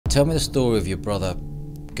Tell me the story of your brother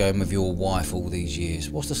going with your wife all these years.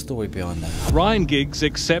 What's the story behind that? Ryan Giggs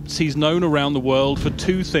accepts he's known around the world for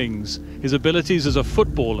two things: his abilities as a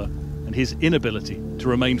footballer and his inability to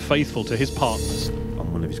remain faithful to his partners.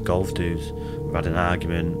 On one of his golf dues, we had an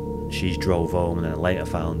argument. She drove home, and then I later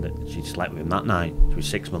found that she'd slept with him that night. She was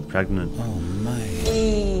 6 months pregnant. Oh, mate.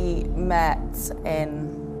 We met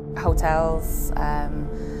in hotels.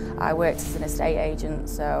 I worked as an estate agent,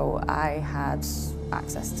 so I had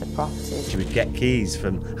access to properties. She would get keys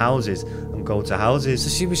from houses and go to houses. So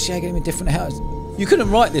she was shagging him in different houses. You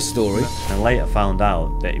couldn't write this story. And later found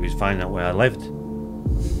out that he was finding out where I lived.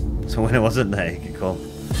 So when I wasn't there, he could come.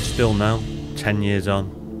 Still now, 10 years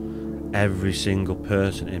on, every single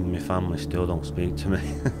person in my family still don't speak to me.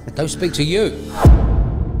 Don't speak to you.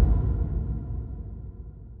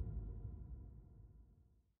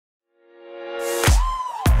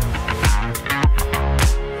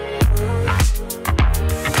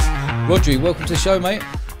 Rhodri, welcome to the show, mate.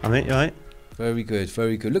 I mean, you right? Very good,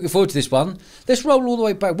 very good. Looking forward to this one. Let's roll all the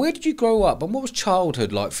way back. Where did you grow up and what was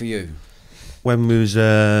childhood like for you? When we was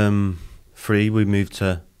 3, we moved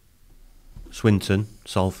to Swinton,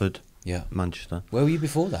 Salford, Yeah. Manchester. Where were you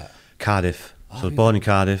before that? Cardiff. Oh, So I was born in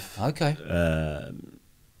Cardiff. Okay.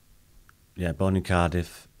 Yeah, born in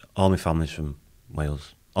Cardiff. All my family's from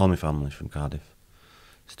Wales. All my family's from Cardiff.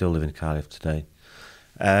 Still live in Cardiff today.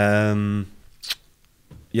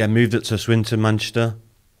 Yeah, moved up to Swinton, Manchester,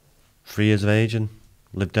 3 years of age, and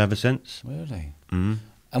lived there ever since. Really? Mm.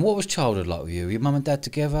 And what was childhood like with you? Were your mum and dad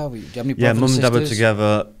together? Do you have any brothers Yeah, mum and dad were sisters?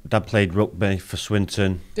 together. Dad played rugby for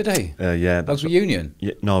Swinton. Did he? Yeah. that's Rugby union?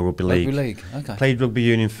 Yeah, no, rugby league. Rugby league, okay. Played rugby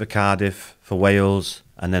union for Cardiff, for Wales,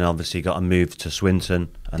 and then obviously got a move to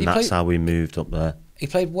Swinton, and Did he that's play- how we moved up there. He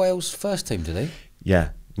played Wales first team, did he?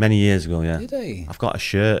 Yeah, many years ago, yeah. Did he? I've got a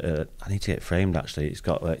shirt, I need to get it framed actually. It's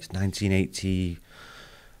got, it's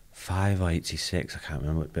 1985 or 86, I can't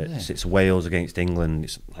remember, but Yeah. it's Wales against England.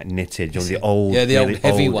 It's like knitted, you know, Is the it? old, Yeah, the really old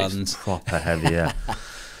heavy it's ones. proper heavy, yeah.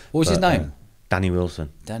 What was his But, name? Danny Wilson.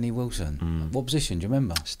 Danny Wilson. What position, do you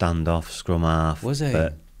remember? Standoff, scrum half. Was he?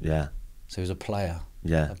 But, yeah, So he was a player,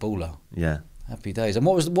 yeah, a baller. yeah. Happy days. And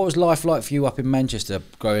what was life like for you up in Manchester,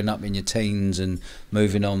 growing up in your teens and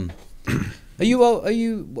moving on? Are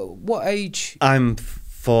you what age? I'm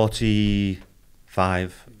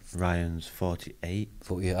 45. Ryan's 48.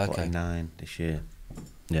 40, yeah, okay. 49 this year.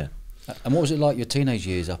 Yeah. And what was it like your teenage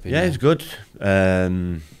years up in Yeah, there? it's good.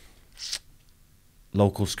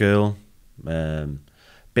 Local school.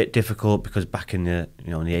 Bit difficult because back in the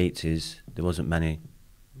in the 80s there wasn't many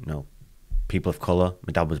people of colour.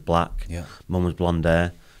 My dad was black. Yeah. Mum was blonde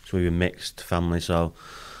hair. So we were a mixed family. So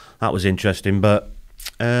that was interesting. But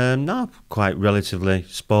no, quite relatively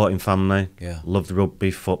sporting family. Yeah. Loved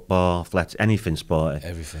rugby, football, athletics, anything sporty.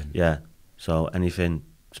 Everything. Yeah. So anything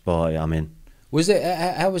sporty, I'm in. Was it?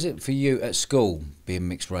 How was it for you at school being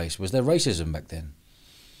mixed race? Was there racism back then?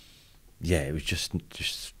 Yeah, it was just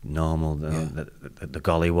normal. Yeah. The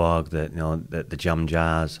gollywog, the jam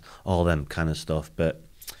jars, all them kind of stuff. But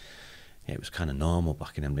yeah, it was kind of normal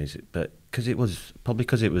back in them days. But because it was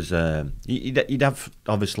you'd have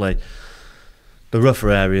obviously the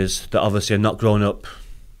rougher areas that obviously are not grown up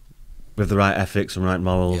with the right ethics and right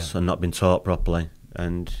morals, Yeah. and not been taught properly.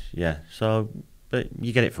 And yeah, so but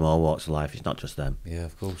you get it from all walks of life. It's not just them. Yeah,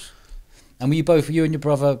 of course. And were you and your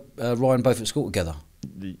brother Ryan both at school together?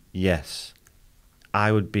 Yes,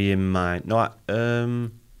 I would be in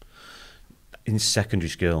in secondary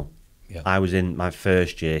school. Yeah. I was in my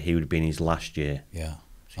first year. He would be in his last year. Yeah.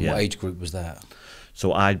 And Yeah. what age group was that?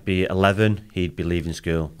 So I'd be 11. He'd be leaving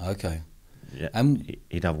school. Okay. Yeah. And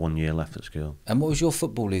He'd have 1 year left at school. what was your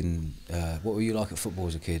footballing? What were you like at football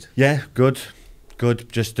as a kid? Yeah, good.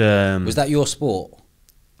 Just Was that your sport?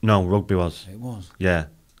 no, rugby was. It was. Yeah,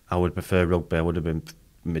 I would prefer rugby. I would have been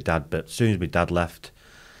my dad, but as soon as my dad left,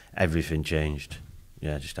 everything changed.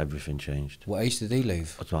 Yeah, just everything changed. What age did he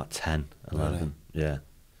leave? I was about 10, 11. Yeah.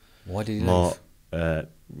 Why did he More, leave?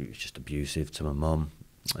 he was just abusive to my mum,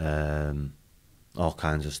 all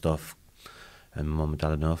kinds of stuff, and my mum and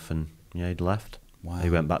dad enough, and yeah, he'd left. Wow. He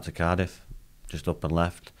went back to Cardiff, just up and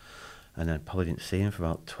left, and then probably didn't see him for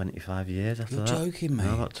about 25 years after You're that. joking, mate.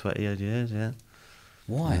 No, about 20 odd years, yeah.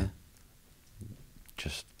 Why? Yeah.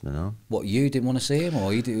 Just, What, you didn't want to see him,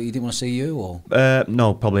 or he didn't want to see you, or?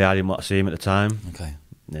 no, probably I didn't want to see him at the time. Okay.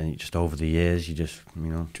 Then just over the years, you just,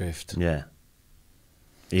 Drift. yeah.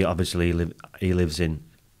 He obviously he lives in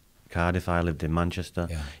Cardiff. I lived in Manchester.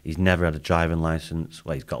 Yeah. He's never had a driving licence.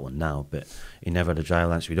 Well, he's got one now, but he never had a driving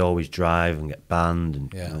licence. We'd always drive and get banned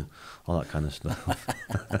and Yeah. you know, all that kind of stuff.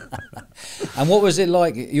 And what was it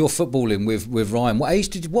like your footballing with Ryan? What age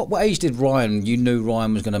did Ryan? You knew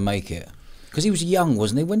Ryan was going to make it because he was young,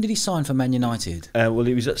 wasn't he? When did he sign for Man United? Well,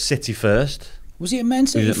 he was at City first. Was he at Man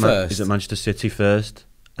City first? He was at Manchester City first,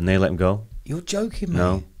 and they let him go. You're joking,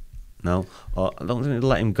 mate. No. I don't think they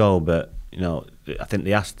let him go, but you know, I think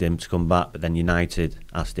they asked him to come back, but then United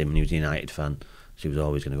asked him, and he was a United fan, so he was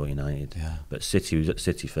always going to go United. Yeah. But City, he was at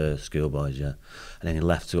City first, schoolboys, yeah, and then he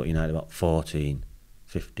left to go to United about 14.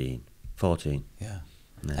 Yeah.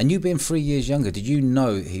 And you being 3 years younger, did you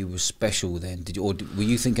know he was special then? Were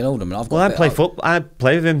you thinking, hold on, man, Well, I play football. I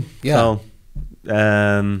play with him. Yeah.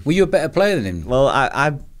 So, were you a better player than him?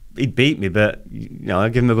 well, he beat me, but you know, I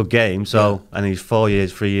give him a good game. So, and he's 3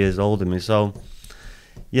 years older than me. So,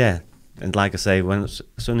 yeah. And like I say, as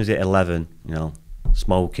soon as he hit 11, you know,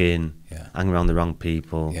 smoking, hanging around the wrong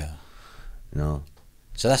people, Yeah. you know.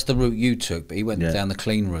 So that's the route you took, but he went down the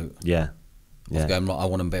clean route. Yeah. Of going, right, I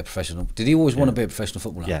want to be a professional. Did he always want to be a professional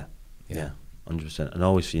footballer? Yeah. 100%. And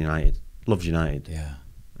always for United. Loves United. Yeah.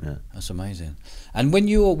 Yeah. That's amazing. And when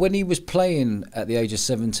he was playing at the age of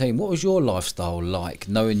 17, what was your lifestyle like,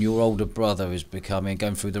 knowing your older brother is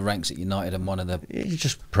going through the ranks at United and one of the... You're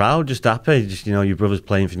just proud, just happy. Just, you know, your brother's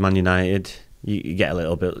playing for Man United. You get a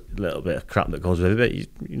little bit of crap that goes with it, but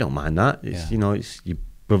you don't mind that. It's, you know, it's your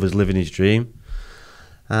brother's living his dream.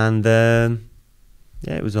 And,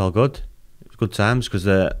 yeah, it was all good. It was good times because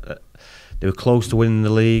they were close to winning the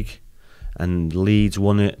league. And Leeds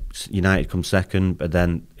won it, United come second, but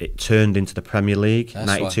then it turned into the Premier League, That's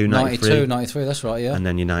 92, right. 93. 92, 93, that's right, yeah. And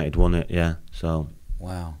then United won it, yeah. So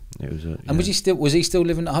wow. It was. And was he still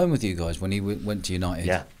living at home with you guys when he went to United?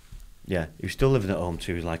 Yeah, yeah. He was still living at home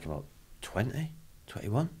too. He was like about 20,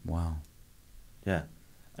 21. Wow. Yeah,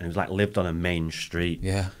 and he was like lived on a main street.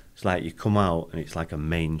 Yeah. It's like you come out and it's like a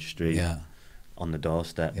main street. Yeah. On the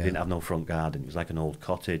doorstep. Yeah. It didn't have no front garden. It was like an old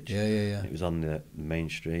cottage. Yeah. It was on the main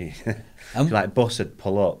street. And so like bus would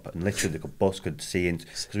pull up, and literally the bus could see into,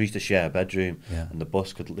 because we used to share a bedroom, Yeah. and the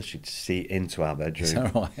bus could literally see into our bedroom. Is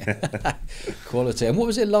that right? Quality. And what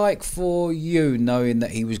was it like for you knowing that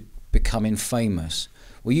he was becoming famous?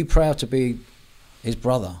 Were you proud to be his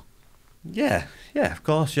brother? Yeah, of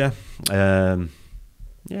course, yeah. Yeah,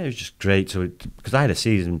 it was just great because I had a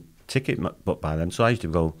season ticket booked by then, so I used to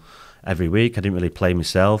go every week. I didn't really play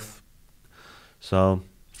myself, so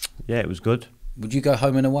yeah, it was good. Would you go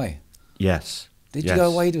home and away? Yes. Did you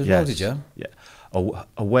go away as well, did you? Yeah.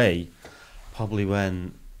 Away, probably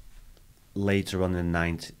when later on in the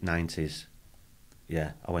 90s.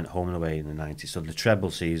 Yeah, I went home and away in the 90s. So the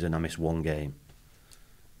treble season, I missed one game.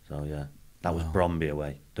 So yeah, that was Bromby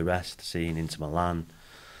away. The rest, seeing Inter Milan,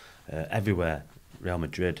 everywhere, Real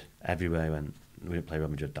Madrid, everywhere I went. We didn't play Real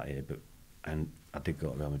Madrid that year, and I did go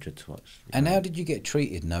to Real Madrid to watch. And how did you get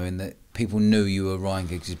treated knowing that people knew you were Ryan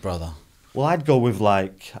Giggs' brother? Well, I'd go with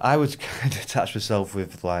I would kind of attach myself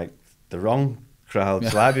with like the wrong crowd.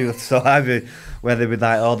 So I'd be where they'd be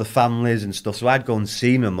like all the families and stuff. So I'd go and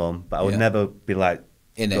see my mum, but I would never be like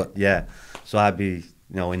in it. Yeah. So I'd be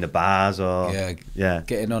in the bars or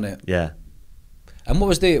getting on it. Yeah. And what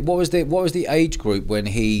was the age group when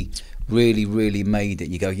he really made it?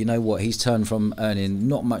 You go, you know what? He's turned from earning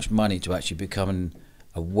not much money to actually becoming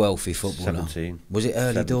a wealthy footballer. 17. Was it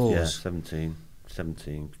early doors? Yeah,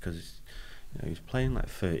 17 because he was playing like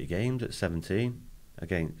 30 games at 17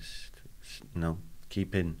 against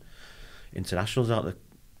keeping internationals out of the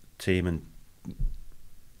team and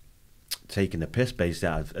taking the piss basically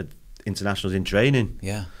out of internationals in training.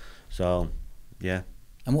 Yeah. So, yeah.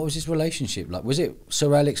 And what was his relationship like? Was it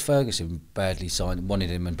Sir Alex Ferguson wanted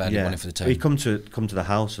him and badly wanted for the team? He come to the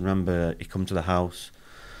house. I remember he come to the house,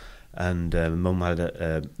 and Mum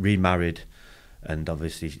had remarried, and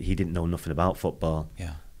obviously he didn't know nothing about football.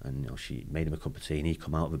 Yeah. And she made him a cup of tea, and he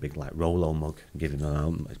come out with a big like Rolo mug and give him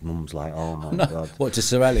a. His mum's like, "Oh my god!" What, to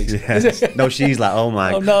Sir Alex? Yes. No, she's like, "Oh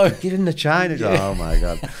my!" Oh no! Give him the china. Oh my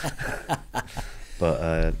god!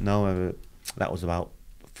 But no, that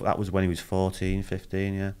was when he was 14,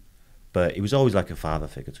 15, yeah. But he was always like a father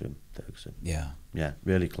figure to him, Ferguson. Yeah. Yeah,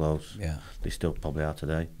 really close. Yeah. They still probably are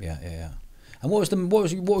today. Yeah. And what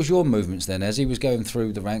was your movements then as he was going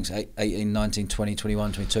through the ranks, 18, 19, 20,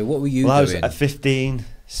 21, 22? What were you doing? I was at 15,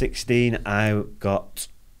 16, I got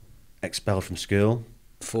expelled from school.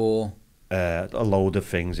 For? A load of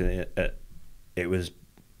things. It was,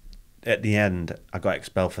 at the end, I got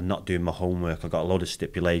expelled for not doing my homework. I got a load of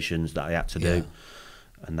stipulations that I had to do.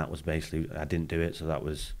 And that was basically, I didn't do it, so that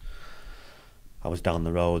was I was down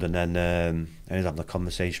the road, and then I was having a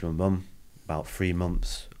conversation with Mum about 3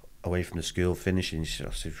 months away from the school finishing. She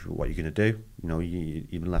said, "What are you going to do? You know, you've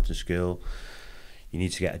been left in school. You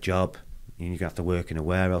need to get a job. You're going to have to work in a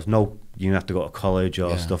warehouse. No, you have to go to college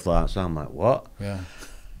or stuff like that." So I'm like, "What?" Yeah.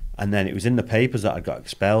 And then it was in the papers that I got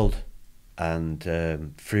expelled, and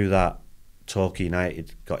through that, Torquay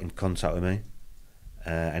United got in contact with me.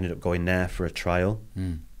 I ended up going there for a trial,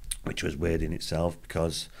 which was weird in itself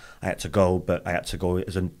because I had to go, but I had to go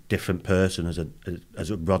as a different person, as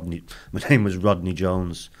a Rodney. My name was Rodney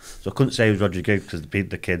Jones, so I couldn't say it was Rhodri Giggs because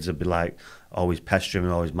the kids would be like always pestering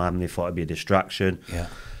me, always mad, and they thought it'd be a distraction. Yeah.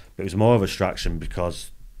 But it was more of a distraction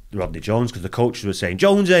because Rodney Jones, because the coaches were saying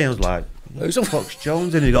Jonesy, and I was like, "Who's the fuck's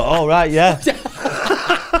Jonesy?" And he got, "Oh right, yeah."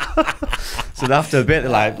 So after a bit,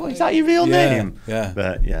 they're like, "Well, is that your real name?" Yeah.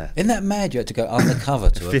 But yeah. Isn't that mad? You had to go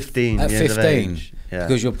undercover to 15 at years 15 of age. Yeah.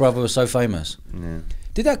 because your brother was so famous. Yeah.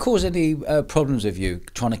 Did that cause any problems with you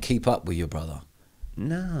trying to keep up with your brother?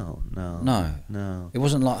 No. It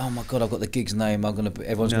wasn't like, "Oh my God, I've got the Giggs name.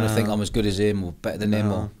 Everyone's gonna think I'm as good as him or better than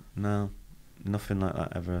him." Or No, nothing like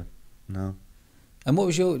that ever. No. And what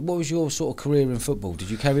was your sort of career in football? Did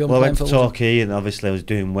you carry on Well, I playing went to football? Torquay, and obviously I was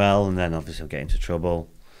doing well, and then obviously I get into trouble.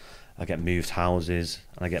 I get moved houses,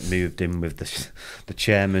 and I get moved in with the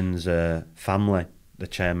chairman's family, the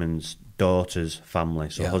chairman's daughter's family,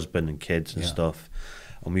 so husband and kids and stuff.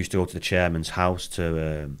 And we used to go to the chairman's house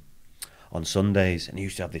on Sundays, and he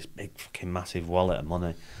used to have this big fucking massive wallet of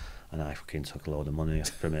money, and I fucking took a load of money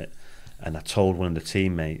from it, and I told one of my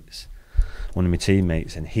teammates,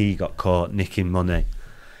 and he got caught nicking money.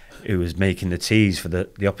 Who was making the teas for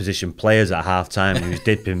the opposition players at half time, and he was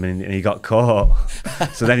dipping, and he got caught.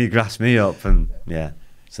 So then he grassed me up, and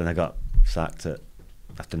so then I got sacked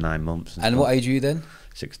after 9 months. And what age were you then?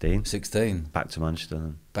 16. 16. Back to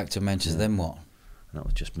Manchester. Back to Manchester. Then what? And that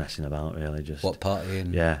was just messing about, really. Just what,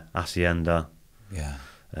 partying? Yeah, Hacienda. Yeah.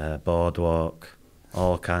 Boardwalk,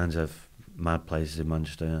 all kinds of mad places in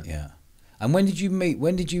Manchester. Yeah. And when did you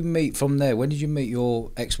meet from there? When did you meet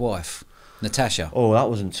your ex-wife, Natasha? Oh, that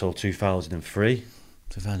was until 2003.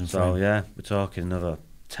 2003. So yeah, we're talking another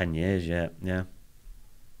 10 years. Yeah.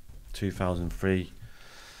 2003.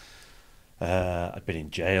 I'd been in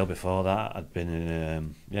jail before that. I'd been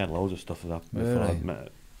in loads of stuff like that before. Really?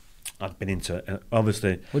 I'd been into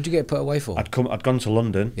obviously. What'd you get put away for? I'd gone to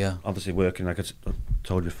London. Yeah. Obviously working, like I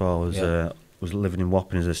told you before, was living in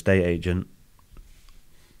Wapping as a estate agent.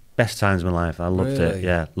 Best times of my life. I loved it.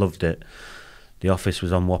 Yeah, loved it. The office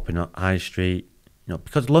was on Wapping High Street. You know,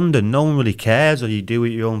 because London, no one really cares, or you do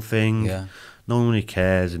your own thing. Yeah. No one really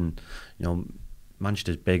cares, and you know,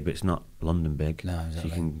 Manchester's big, but it's not London big. No, exactly.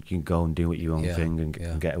 So you can go and do your own thing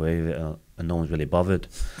and get away with it, and no one's really bothered.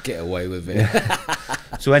 Get away with it.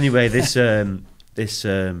 So anyway, this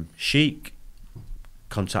Sheik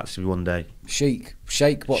contacted me one day. Sheik,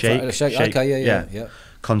 what? Sheik. Okay, yeah.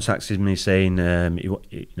 Contacted me saying,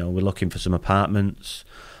 you know, we're looking for some apartments.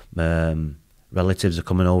 Relatives are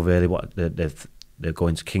coming over. They're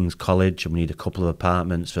going to King's College, and we need a couple of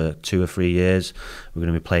apartments for 2 or 3 years. We're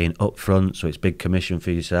going to be playing up front, so it's big commission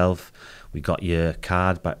for yourself. We got your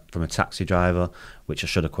card back from a taxi driver, which I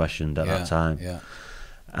should have questioned at that time. Yeah.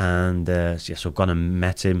 And so I've gone and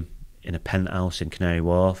met him in a penthouse in Canary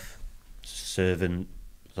Wharf. Servant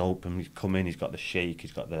was open. He's come in. He's got the sheik.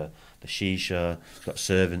 He's got the shisha. He's got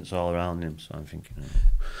servants all around him. So I'm thinking,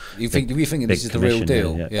 you think this is the real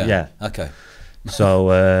deal? Yeah. Okay.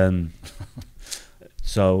 So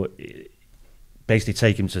so basically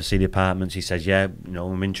take him to see the apartments. He says, "Yeah, you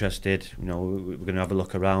know, I'm interested. You know, we're going to have a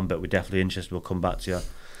look around, but we're definitely interested. We'll come back to you.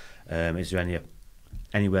 Is there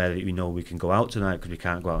anywhere that you know we can go out tonight, because we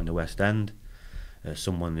can't go out in the West End?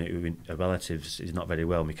 Someone a relative is not very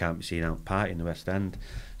well, and we can't be seen out partying in the West End."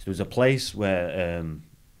 So there was a place where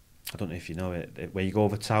I don't know if you know it, where you go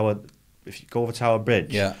over Tower. If you go over Tower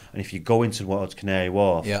Bridge, and if you go into towards Canary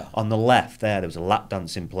Wharf, on the left there was a lap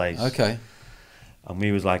dancing place. Okay. And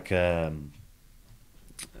we was like,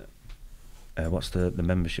 what's the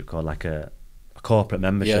membership called? Like a corporate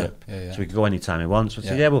membership. Yeah. So we could go anytime we want. So I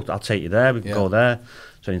said, I'll take you there. We can go there.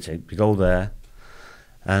 So we go there,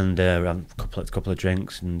 and have a couple of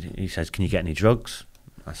drinks. And he says, "Can you get any drugs?"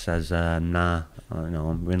 I says, "Nah.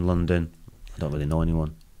 I'm in London. I don't really know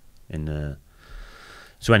anyone."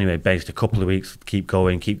 So anyway, based a couple of weeks, keep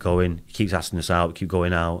going. He keeps asking us out, keep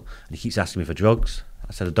going out, and he keeps asking me for drugs.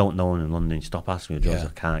 I said, "I don't know one in London. Stop asking me for drugs. I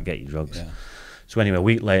can't get you drugs." Yeah. So anyway, a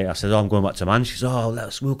week later, I said, "I'm going back to Manchester." She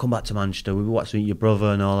says, "We'll come back to Manchester. We want to meet your brother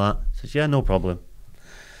and all that." I says, "Yeah, no problem."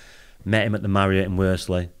 Met him at the Marriott in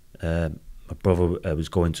Worsley. My brother was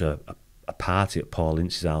going to a party at Paul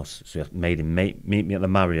Ince's house, so I made him meet me at the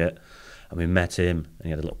Marriott, and we met him, and he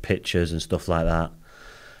had little pictures and stuff like that.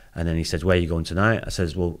 And then he said, "Where are you going tonight?" I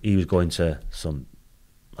says, "Well, he was going to some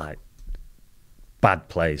like bad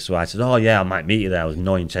place." So I said, "Oh yeah, I might meet you there." I was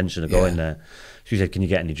no intention of going there. She said, "Can you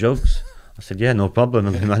get any drugs?" I said, "Yeah, no problem.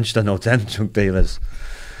 I'm in Manchester, no 10 drug dealers."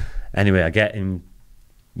 Anyway, I get him,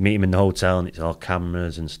 meet him in the hotel, and it's all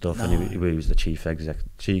cameras and stuff. No. And he was the chief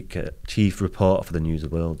reporter for the News of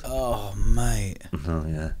the World. Oh, mate. Oh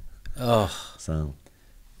yeah. Oh. So,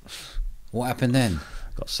 what happened then?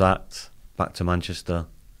 Got sacked, back to Manchester,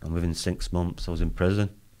 and within 6 months I was in prison.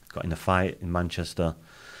 Got in a fight in Manchester.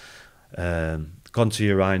 Gone to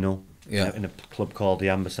urinal in a club called the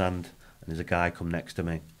Ampersand, and there's a guy come next to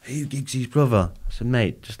me. "Hey, you Giggsy's brother?" I said,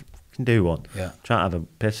 "Mate, just can do one." Yeah. Try to have a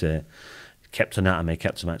piss here. Kept on at me,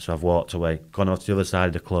 so I've walked away, gone off to the other side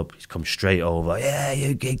of the club. He's come straight over. "Yeah,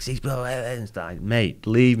 you Giggsy's brother." And started, "Mate,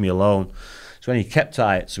 leave me alone." So when he kept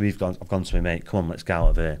at it, so I've gone to my mate, "Come on, let's get out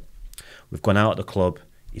of here." We've gone out of the club.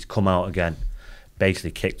 He's come out again.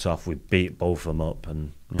 Basically kicked off. We beat both of them up,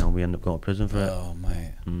 and we ended up going to prison for it. Oh,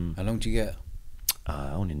 mate. How long did you get?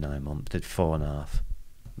 Only 9 months. Did 4.5,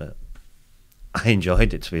 but I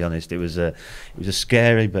enjoyed it, to be honest. It was a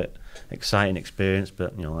scary but exciting experience.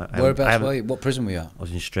 But Whereabouts were you? What prison were you at? I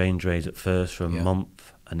was in Strangeways at first for a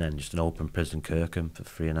month, and then just an open prison, Kirkham, for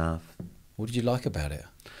 3.5. What did you like about it?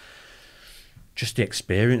 Just the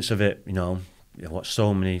experience of it. I watched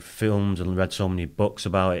so many films and read so many books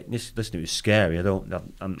about it. Listen, it was scary. How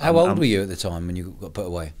old were you at the time when you got put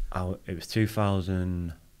away? It was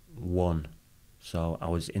 2001. So I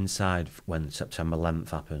was inside when September 11th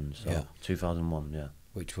happened. So 2001, yeah.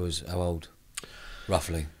 Which was how old,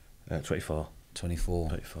 roughly? 24. 24.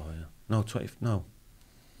 24, yeah. No, 20. No.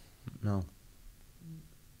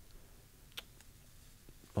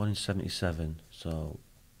 Born in 77. So,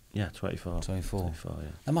 yeah, 24. 24, yeah.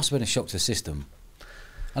 That must have been a shock to the system.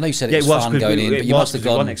 I know you said it was fun going in, but you must have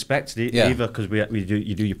gone. We weren't expected it either, because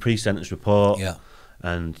you do your pre-sentence report,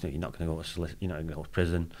 and you're not going to go to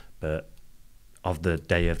prison, but of the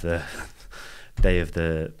day of the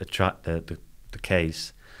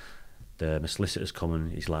case, my solicitor's coming.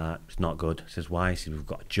 He's like, "It's not good." He says, "Why?" He says, "We've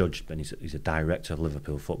got a judge, but he's a director of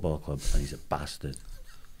Liverpool Football Club, and he's a bastard."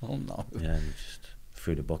 Oh no! Yeah, and he just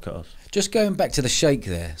threw the book at us. Just going back to the Sheik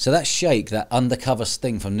there. So that Sheik, that undercover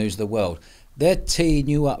sting from News of the World, they're teeing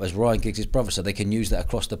you up as Ryan Giggs' brother, so they can use that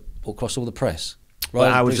across all the press. Right?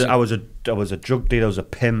 Well, I was a drug dealer, I was a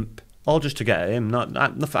pimp, all just to get at him. I'm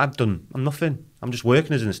nothing. I'm just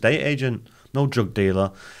working as an estate agent, no drug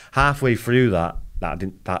dealer. Halfway through that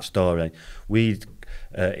story, he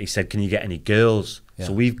said, "Can you get any girls?" Yeah.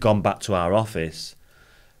 So we've gone back to our office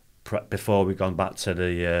before we've gone back to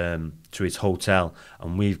the to his hotel,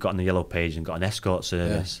 and we've got on the yellow page and got an escort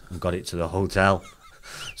service and got it to the hotel.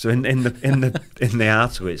 So in the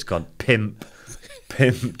article, it's got pimp,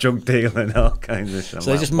 drug dealer, and all kinds of stuff.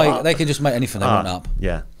 So they can just make anything they want up.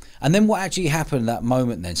 Yeah. And then what actually happened that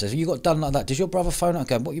moment then? So you got done like that. Does your brother phone up and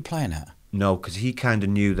go, "What are you playing at?" No, because he kind of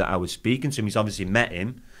knew that I was speaking to him. He's obviously met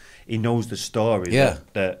him. He knows the story. Yeah.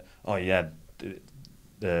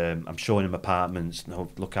 I'm showing him apartments.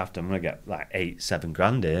 No, look after him. I'm going to get like 7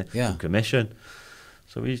 grand here from commission.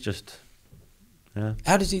 So he's just,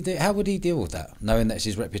 How would he deal with that, knowing that's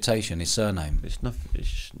his reputation, his surname? It's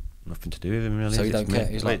nothing to do with him, really. So you don't care?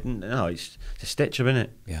 He's like, no, it's a stitcher, isn't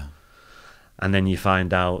it? Yeah. And then you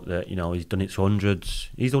find out that, he's done it to hundreds.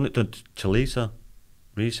 He's done it to Lisa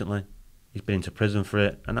recently. He's been into prison for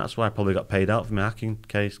it. And that's why I probably got paid out for my hacking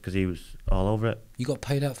case, because he was all over it. You got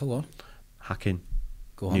paid out for what? Hacking.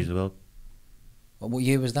 Go on. News of the World. What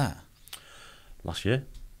year was that? Last year.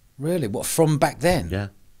 Really? What, from back then? Yeah.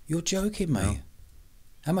 You're joking, mate. No.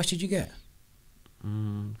 How much did you get?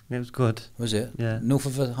 It was good. Was it? Yeah. North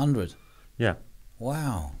of 100? Yeah.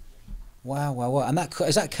 Wow. And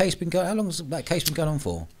has that case been going? How long has that case been going on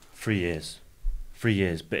for? 3 years. 3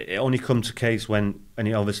 years, but it only come to case when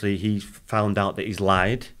he found out that he's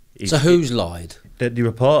lied. So who's lied? The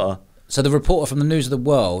reporter. So the reporter from the News of the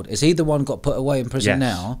World, is he the one got put away in prison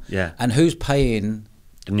now? Yeah. And who's paying?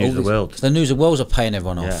 The News of the World. So the News of the World are paying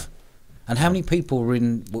everyone off. And how many people were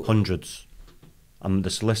in? Hundreds. And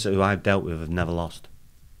the solicitor who I've dealt with have never lost.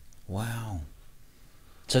 Wow.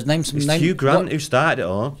 So name some names. It's Hugh Grant who started it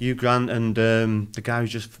all. Hugh Grant and the guy who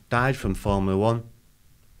just died from Formula One.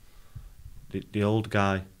 The old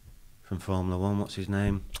guy from Formula One. What's his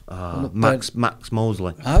name? Max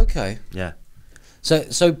Mosley. Okay. Yeah.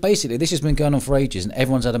 So basically, this has been going on for ages, and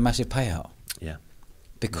everyone's had a massive payout. Yeah.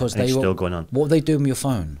 Because it's still going on. What were they doing with your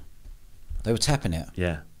phone? They were tapping it.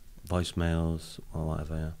 Yeah. Voicemails or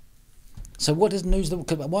whatever. Yeah. So what does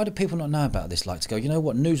why do people not know about this? Like to go, you know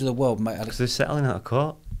what, News of the World, mate? Because they're settling out of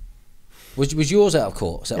court. Was yours out of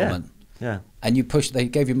court settlement? Yeah. And you pushed. They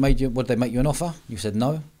made you. What did they make you an offer? You said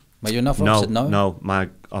no. Made you an offer? No, Said no. no. My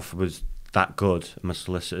offer was that good. My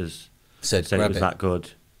solicitors Said it grab was that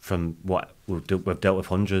good. From what we've dealt with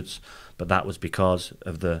hundreds, but that was because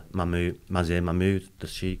of the Mazir Mahmood, the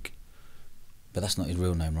Sheik. But that's not his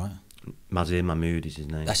real name, right? Mazir Mahmood is his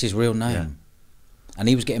name. That's his real name. Yeah. And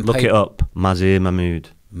he was getting Look paid. it up, Mazir Mahmood.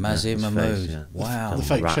 Mazir his Mahmood. face, yeah. Wow. The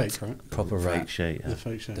fake Rat. Sheik, right? Proper Fake rat. Sheik, yeah. The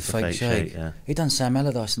fake Sheik. The The fake Fake Sheik. Sheik, yeah. He done Sam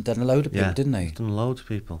Allardyce and done a load of people, didn't he? He's done loads of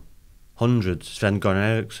people. Hundreds. Sven-Goran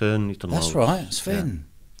Eriksson, he's done That's loads. right. Sven.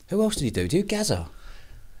 Who else did he do? Do Gaza?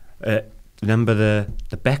 Remember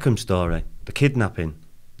the Beckham story? The kidnapping?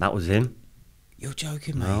 That was him. You're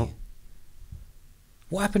joking, mate. No.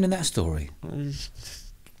 What happened in that story?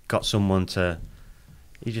 He's got someone to...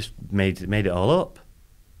 He just made it all up.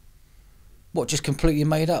 What, just completely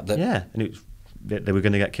made up? That Yeah, and it was, they were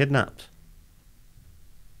going to get kidnapped.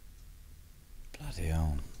 Bloody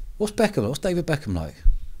hell. What's Beckham? What's David Beckham like?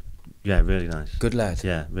 Yeah, really nice. Good lad.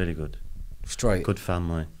 Yeah, really good. Straight. Good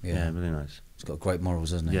family. Yeah. Yeah, really nice. He's got great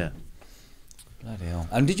morals, hasn't he? Yeah. Bloody hell.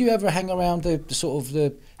 And did you ever hang around the sort of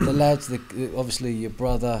the lads, obviously your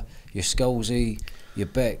brother, your Scholesy, your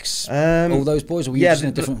Becks, all those boys? Or were you just in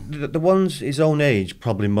a different... the ones his own age,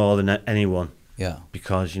 probably more than anyone. Yeah.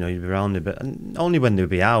 Because, you'd be around a bit. And only when they'd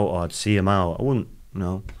be out or I'd see him out. I wouldn't,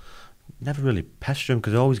 never really pester him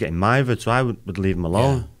because they're always getting mithered, so I would leave him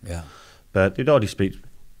alone. Yeah. But they'd already speak.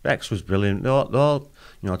 Bex was brilliant. They're all,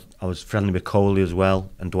 I was friendly with Coley as well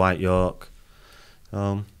and Dwight York.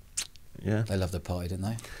 Yeah. They loved the party, didn't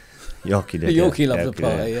they? Yorkie did. Yorkie yeah. loved the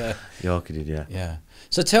party, yeah. Yorkie did, yeah. Yeah.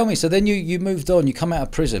 So tell me, so then you moved on, you come out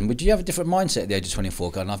of prison. Would you have a different mindset at the age of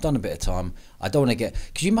 24? Going, I've done a bit of time. I don't want to get...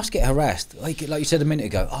 Because you must get harassed. Like you said a minute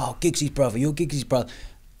ago, oh, Giggsy's brother, you're Giggsy's brother.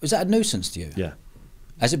 Was that a nuisance to you? Yeah.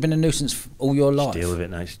 Has it been a nuisance all your life? Deal with it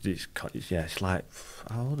now. It's like,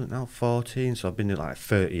 how old am I now? 14, so I've been there like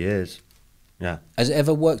 30 years. Yeah. Has it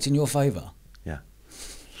ever worked in your favour? Yeah.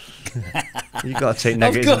 You've got to take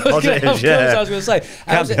negatives and Of positives, course, I was going to say.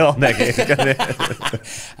 Can't be all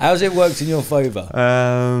negative. How's it worked in your favour?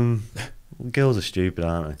 Girls are stupid,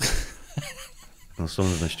 aren't they? Well, some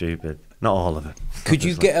of them are stupid. Not all of them. Could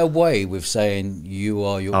you get away with saying you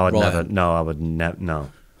are your I would Ryan? never. No, I would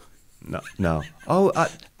never. No. Oh,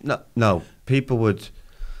 no. People would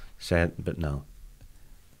say it, but no.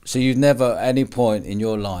 So you've never, at any point in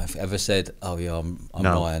your life, ever said, "Oh yeah, I'm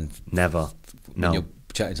No, Ryan." never. When No. you're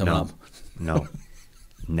chatting someone up. No.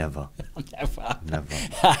 Never. Never. Never.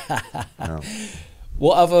 No.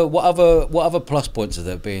 What other plus points are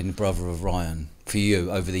there being brother of Ryan for you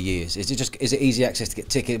over the years? Is it easy access to get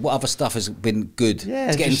tickets? What other stuff has been good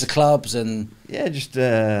Yeah, to get into clubs and? Yeah, just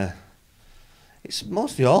it's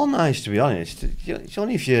mostly all nice, to be honest. It's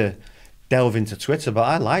only if you delve into Twitter, but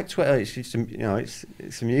I like Twitter. It's just,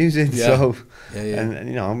 it's amusing. Yeah. So, Yeah.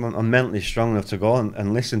 and I'm mentally strong enough to go on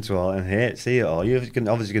and listen to it all and see it all. You're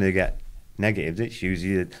obviously going to get negatives. It's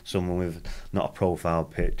usually someone with not a profile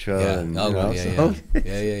picture. Yeah. And,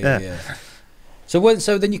 Yeah.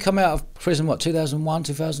 So then you come out of prison, what, 2001,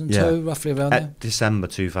 2002, roughly around there? December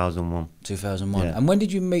 2001. 2001. Yeah. And when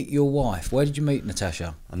did you meet your wife? Where did you meet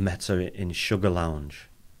Natasha? I met her in Sugar Lounge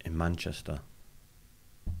in Manchester.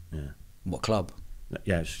 Yeah. What club?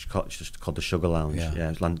 Yeah, it's just called the Sugar Lounge. Yeah. Yeah,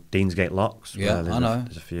 it's Deansgate Locks. Yeah, I know.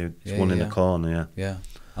 There's a few. There's Yeah, one in yeah. the corner, yeah. Yeah.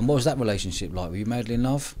 And what was that relationship like? Were you madly in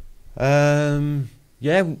love?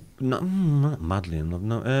 Yeah, not madly in love,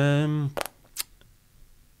 no.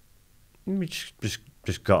 We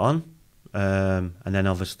just got on. And then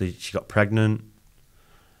obviously she got pregnant.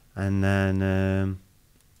 And then,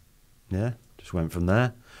 just went from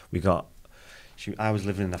there. I was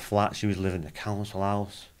living in a flat, she was living in a council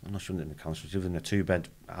house. I'm not sure in the council, she was living in a 2-bed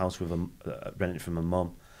house with rented from a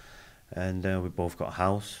mum. And we both got a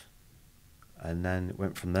house. And then it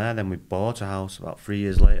went from there. Then we bought a house about 3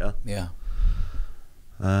 years later. Yeah.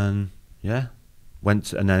 And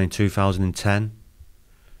and then in 2010,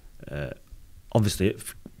 obviously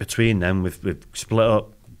between them we've split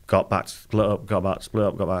up, got back, split up, got back, split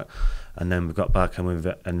up, got back, and then we got back and we've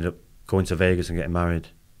ended up going to Vegas and getting married.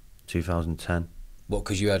 2010. What?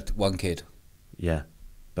 Because you had one kid. Yeah,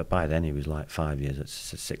 but by then he was like 5 years, at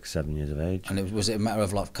 6, 7 years of age. And was it a matter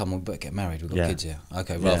of like, come on, we better get married, we've got kids here.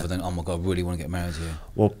 Okay, rather than, oh my God, I really want to get married here.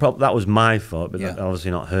 Well, that was my thought, but Yeah.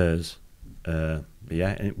 obviously not hers. But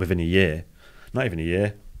yeah, within a year, not even a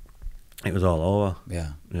year, it was all over.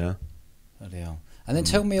 Yeah. Yeah. Bloody hell. And then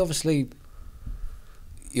tell me, obviously,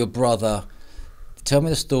 your brother, tell me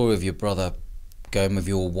the story of your brother going with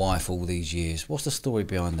your wife all these years. What's the story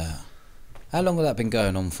behind that? How long has that been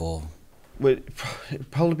going on for? Well, it's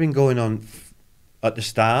probably been going on At the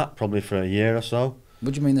start, probably for a year or so.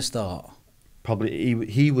 What do you mean the start? Probably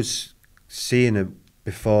he was seeing her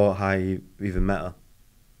before I even met her.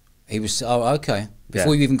 He was, oh, okay.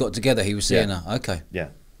 Before you even got together, he was seeing her. Okay. Yeah.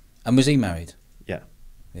 And was he married? Yeah.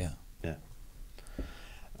 Yeah. Yeah.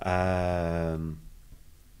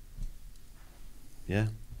 Yeah.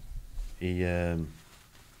 He.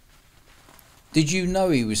 Did you know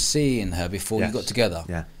he was seeing her before you got together?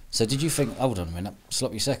 Yeah. So did you think, hold on a minute,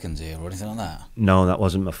 sloppy seconds here or anything like that? No, that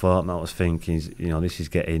wasn't my thought. I was thinking, you know, this is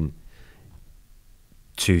getting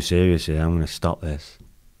too serious here. I'm going to stop this.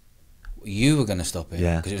 You were going to stop it?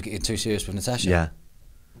 Yeah. Because it was getting too serious with Natasha? Yeah.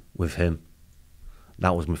 With him.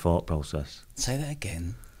 That was my thought process. Say that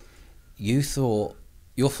again. You thought,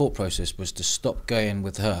 your thought process was to stop going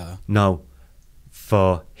with her? No.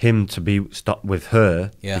 For him to be stopped with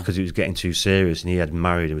her because it was getting too serious and he had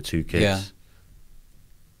married her with 2 kids. Yeah.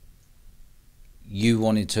 You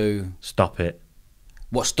wanted to stop it.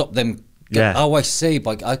 What, stop them? Yeah. Oh, I see.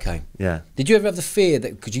 Okay. Yeah. Did you ever have the fear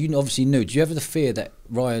that, because you obviously knew, did you ever have the fear that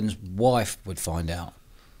Ryan's wife would find out?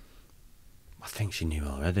 I think she knew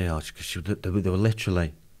already, because they were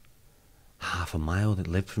literally half a mile that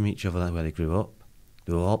lived from each other where they grew up.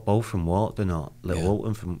 They were both from Walton or Little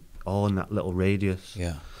Walton, from all in that little radius.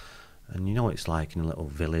 Yeah. And you know what it's like in a little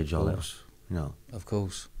village or little, you know. Of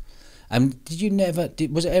course. And did you never,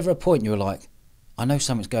 was it ever a point you were like, I know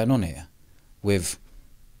something's going on here with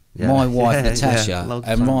my wife Natasha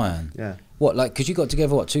and Ryan? Yeah. What, like, because you got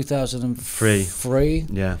together, what, 2003?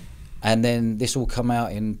 Yeah. And then this all come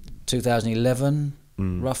out in 2011,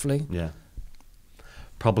 roughly? Yeah.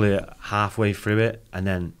 Probably halfway through it, and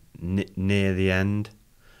then near the end.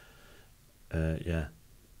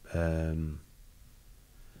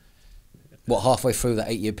 What, halfway through that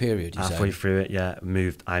 8-year period? Halfway through it, yeah.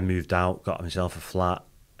 I moved out, got myself a flat,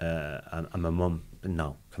 and my mum,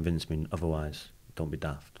 convinced me otherwise. Don't be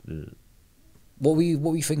daft. What were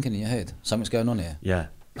you thinking in your head? Something's going on here. Yeah,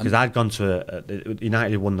 because I'd gone to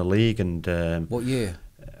United won the league, and what year?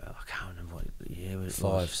 I can't remember what year it was.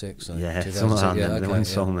 5, 6. Yeah, there went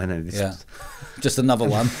so many. Yeah, just another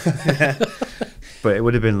one. But it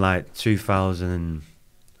would have been like 2000.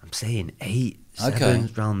 I'm saying 8, 7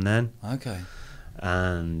 around then. Okay.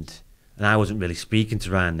 And I wasn't really speaking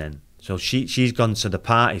to Ryan then, so she's gone to the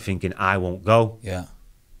party thinking I won't go. Yeah.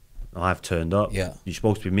 I've turned up. Yeah. You're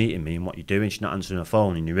supposed to be meeting me, and what you're doing? She's not answering her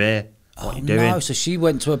phone in your ear. What you doing? No, so she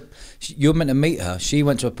went to you're meant to meet her. She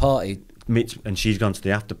went to a party. And she's gone to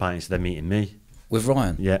the after party instead of meeting me. With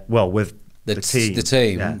Ryan? Yeah, well, with the team. The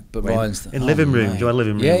team, yeah. but Ryan's... In living room. Do you know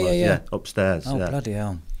living room? Yeah. Upstairs. Oh, bloody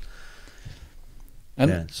hell.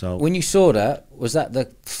 And so when you saw that, was that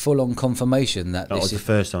the full-on confirmation that was the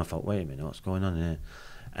first time I thought, wait a minute, what's going on here?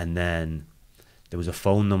 And then there was a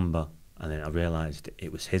phone number, and then I realised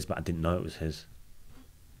it was his, but I didn't know it was his.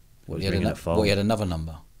 What, you had another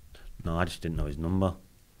number? No, I just didn't know his number.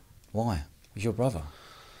 Why? He's your brother.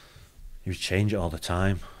 He would change it all the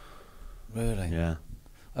time. Really? Yeah.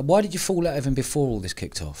 And why did you fall out of him before all this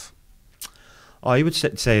kicked off? Oh, he would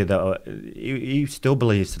say that he still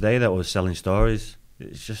believes today that I was selling stories.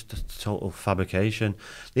 It's just a total fabrication.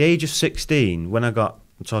 The age of 16, when I'm talking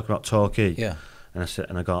about Torquay,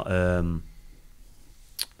 and I got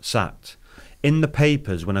sacked. In the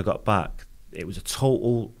papers when I got back, it was a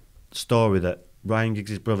total story that Ryan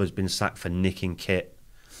Giggs' brother's been sacked for nicking kit.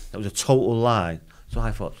 That was a total lie. So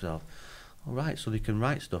I thought to myself, all right, so they can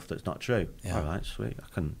write stuff that's not true. Yeah. All right, sweet,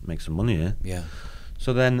 I can make some money here. Yeah.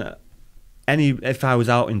 So then, if I was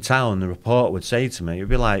out in town, the reporter would say to me, it'd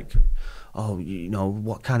be like, oh, you know,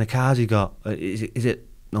 what kind of cars you got? Is it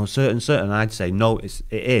no certain? And I'd say, no, it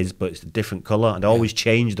is, but it's a different colour. And I always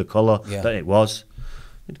change the colour that it was.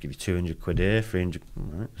 I'd give you 200 quid here, 300, all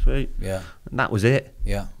right, sweet. Yeah. And that was it.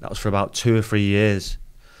 Yeah. That was for about 2 or 3 years,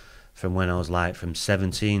 from when I was like from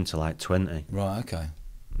 17 to like 20. Right, okay.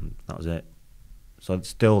 And that was it. So it's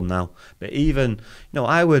still now. But even,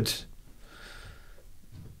 I would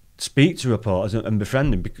speak to reporters and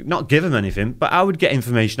befriend them, not give them anything, but I would get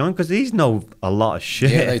information on, because these know a lot of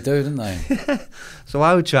shit. Yeah, they do, don't they? So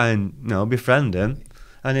I would try and befriend them,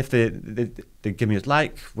 and if they give me,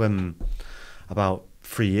 like when about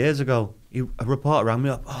 3 years ago, a reporter rang me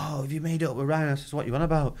up. Oh, have you made it up with Ryan? I said, what you on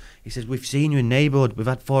about? He says, we've seen you in neighbourhood. We've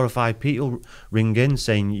had 4 or 5 people ring in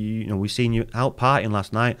saying, we've seen you out partying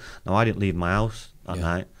last night. No, I didn't leave my house that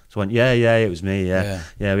night. So I went, yeah, it was me, yeah,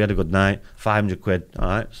 we had a good night, 500 quid, all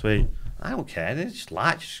right, sweet. I don't care, they just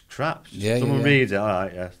like, just crap. Someone reads it, all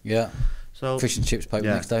right, yeah. Yeah. So fish and chips paper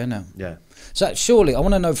next day, isn't it? Yeah. So surely, I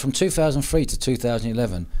want to know, from 2003 to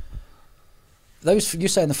 2011, you're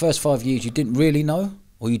saying the first 5 years you didn't really know?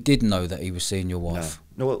 Or you did know that he was seeing your wife?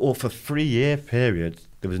 No, well, for 3-year period,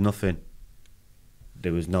 there was nothing.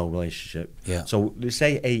 There was no relationship. Yeah. So they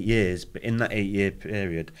say 8 years, but in that 8-year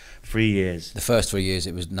period, 3 years. The first 3 years,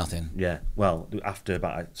 it was nothing. Yeah. Well, after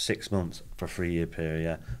about 6 months for a 3-year period,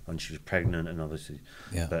 yeah, when she was pregnant, and obviously.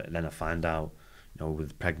 Yeah. But then I find out, you know,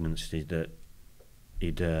 with pregnancy that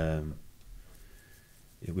he'd at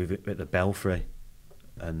the Belfry,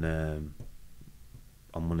 and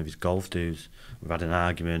on one of his golf dues, we've had an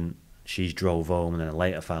argument. She's drove home, and then I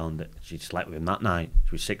later found that she'd slept with him that night.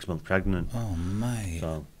 She was 6 months pregnant. Oh, mate.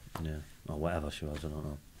 So, yeah, or whatever she was, I don't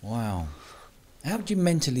know. Wow. How did you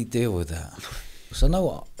mentally deal with that? Because I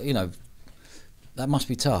know, you know, that must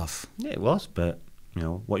be tough. Yeah, it was, but, you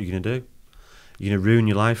know, what are you going to do? You're going to ruin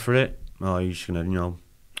your life for it? Or are you just going to, you know,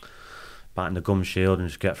 batten the gum shield and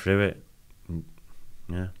just get through it? And,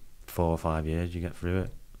 yeah, 4 or 5 years you get through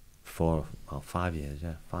it. 5 years,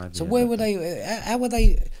 yeah, 5 years. So where were they, how were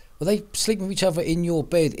they... Were they sleeping with each other in your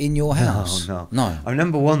bed, in your house? No. No. I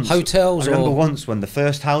remember once. Hotels. I remember once when the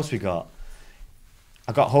first house we got,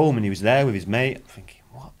 I got home and he was there with his mate. I'm thinking,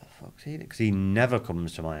 what the fuck's he doing? Because he never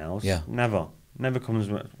comes to my house. Yeah. Never comes.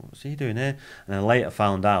 What's he doing here? And I later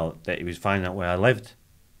found out that he was finding out where I lived.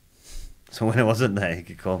 So when I wasn't there, he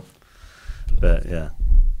could come. But yeah.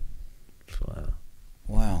 Whatever.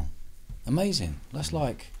 Wow. Amazing. That's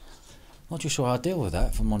like, not too sure how I deal with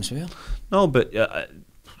that, if I'm honest with you. No, but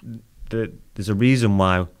there's a reason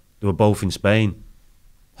why they were both in Spain.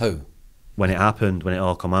 Who? When it happened, when it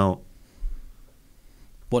all come out.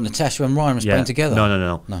 What, Natasha and Ryan were Spain together?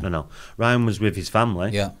 No. Ryan was with his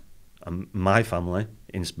family. Yeah. And my family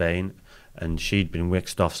in Spain, and she'd been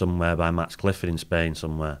whisked off somewhere by Max Clifford in Spain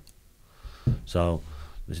somewhere. So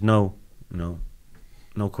there's no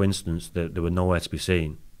coincidence that they were nowhere to be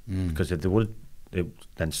seen. Because if they would,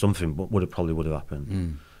 then something probably would have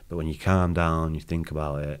happened. But when you calm down, you think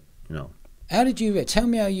about it, you know. How did you tell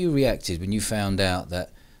me how you reacted when you found out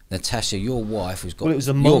that Natasha, your wife, who's got Well, it was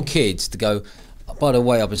a your month. kids, to go, oh, by the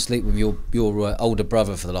way, I've been sleeping with your older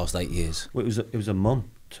brother for the last 8 years? Well, it was a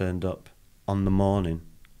mum turned up on the morning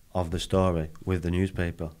of the story with the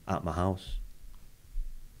newspaper at my house.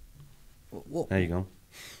 What? There you go.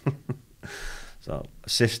 So a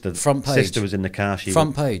sister, Front page. Sister was in the car.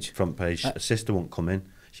 Front page. A sister won't come in.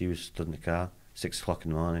 She was stood in the car, 6 o'clock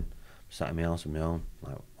in the morning, sat in my house on my own.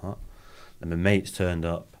 Like, what? And my mates turned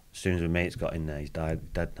up. As soon as my mates got in there, he's dead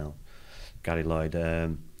now. Gary Lloyd,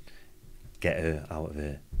 get her out of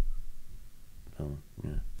here. So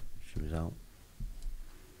yeah, she was out,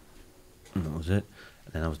 and that was it.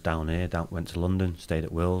 And then I was down here. Went to London, stayed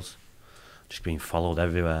at Will's, just being followed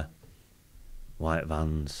everywhere. White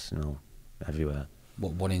vans, you know, everywhere.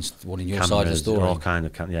 What in your Cameras, side of the story? all kind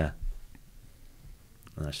of yeah.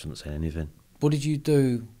 And I shouldn't say anything. What did you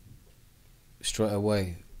do straight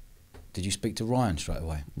away? Did you speak to Ryan straight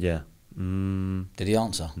away? Yeah. Did he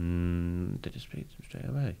answer? Did I speak to him straight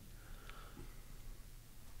away?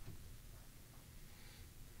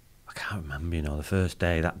 I can't remember, you know, the first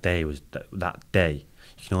day. That day was that day.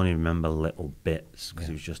 You can only remember little bits because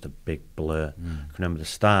it was just a big blur. I can remember the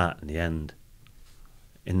start and the end.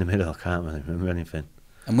 In the middle, I can't really remember anything.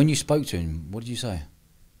 And when you spoke to him, what did you say?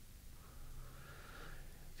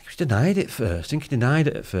 He denied it first. I think he denied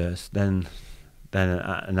it at first. Then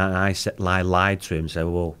I lied to him. Said,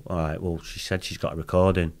 "Well, all right. Well, she said she's got a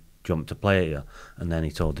recording. Do you want me to play it you?" And then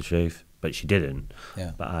he told the truth, but she didn't.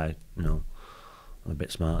 Yeah. But I'm a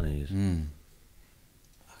bit smarter than he is.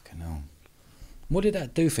 Fucking hell. What did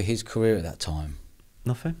that do for his career at that time?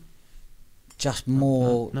 Nothing. Just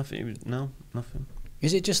more. Nothing. Nothing.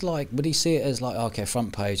 Is it just like, would he see it as like, okay,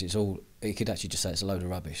 front page, it's all, he could actually just say it's a load of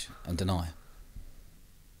rubbish and deny?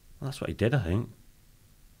 Well, that's what he did, I think.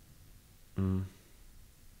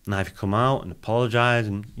 Now if you come out and apologise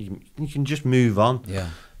and you can just move on. Yeah.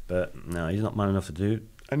 But no, he's not man enough to do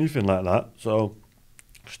anything like that. So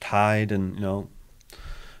just hide and, you know,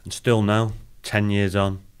 and still now, 10 years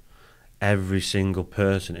on, every single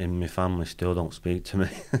person in my family still don't speak to me.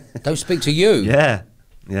 Don't speak to you? Yeah.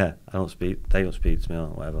 Yeah, they don't speak to me or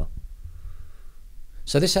whatever.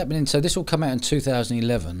 So this all come out in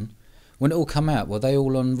 2011. When it all come out, were they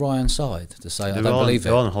all on Ryan's side to say, I don't believe it?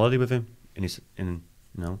 They were on holiday with him in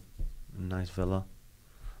a nice villa,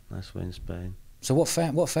 nice way in Spain. So what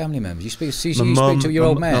family members? You speak to your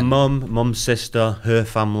old man? My mum's sister, her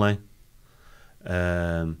family,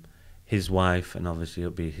 his wife, and obviously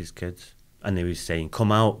it'll be his kids. And they were saying,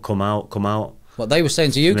 come out, come out, come out. What they were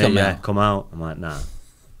saying to you, come out? Yeah, come out. I'm like, nah.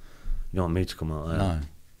 You don't want me to come out there. No.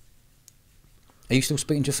 Are you still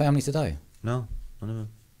speaking to your family today? No, none of them.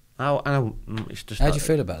 It's just How do you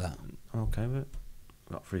feel about that? I'm okay with it.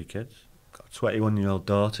 I've got 3 kids. got a 21-year-old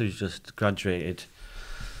daughter who's just graduated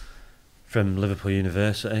from Liverpool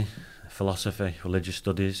University, philosophy, religious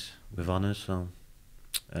studies with honours. So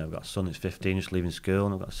I've got a son who's 15, just leaving school,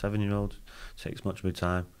 and I've got a 7-year-old. Takes much of my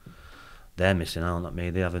time. They're missing out, not me.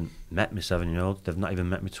 They haven't met my 7-year-old. They've not even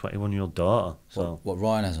met my 21-year-old daughter. So What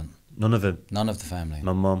Ryan hasn't? none of them. None of the family.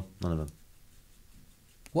 My mum, none of them.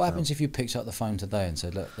 What happens if you picked up the phone today and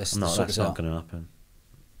said, "Look, let's No, sort that's this not out"? going to happen.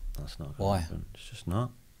 That's not going Why? to happen. It's just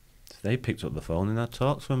not. If they picked up the phone and I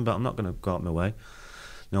talked to them, but I'm not going to go out my way.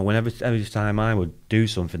 No, every time I would do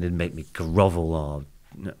something, they'd make me grovel or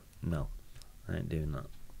no, I ain't doing that.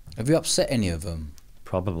 Have you upset any of them?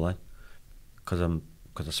 Probably, because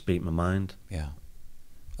I speak my mind. Yeah.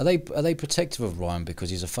 Are they protective of Ryan because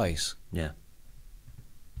he's a face? Yeah.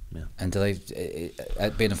 Yeah. And do they,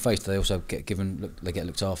 at being a face, do they also get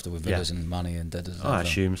looked after with villas and money and da da da? I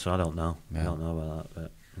assume so. I don't know. Yeah. I don't know about that,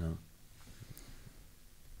 but you know.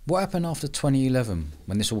 What happened after 2011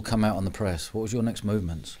 when this all come out on the press? What was your next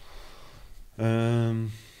movements? Were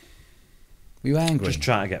you angry? Just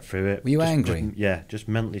trying to get through it. Were you angry? Just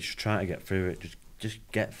mentally just trying to get through it. Just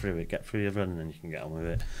get through it. Get through everything, and then you can get on with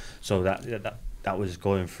it. So that was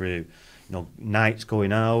going through, nights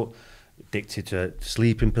going out, addicted to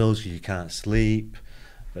sleeping pills because you can't sleep,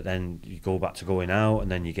 but then you go back to going out,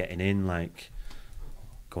 and then you're getting in, like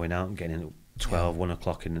going out and getting in at 12, 1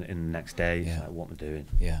 o'clock in the next day. Yeah. Like, what am I doing?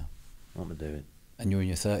 Yeah. What am I doing? And you're in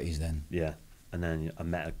your 30s then? Yeah. And then I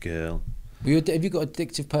met a girl. Have you got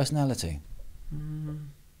addictive personality? I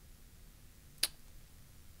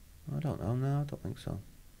don't know. No, I don't think so.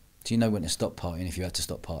 Do you know when to stop partying if you had to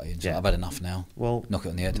stop partying? So Yeah. I've had enough now. Well, Knock it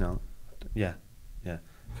on the head. Yeah.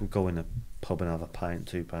 Can go in a pub and have a pint,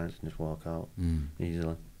 2 pints, and just walk out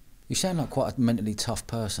easily. You sound like quite a mentally tough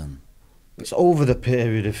person. It's over the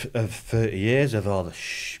period of 30 years of all the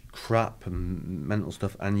crap and mental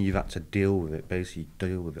stuff, and you've had to deal with it, basically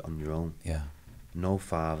deal with it on your own. Yeah. No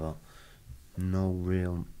father, no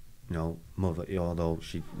real, mother, although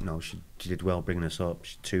she did well bringing us up.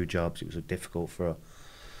 She had 2 jobs, it was difficult for her.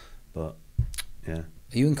 But, yeah.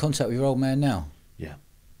 Are you in contact with your old man now? Yeah.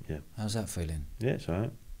 How's that feeling? Yeah, it's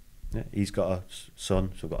alright. Yeah, he's got a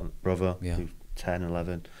son, so I've got a brother who's 10,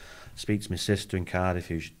 11. Speaks to my sister in Cardiff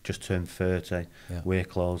who's just turned 30. Yeah. We're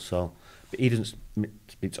close, so. But he doesn't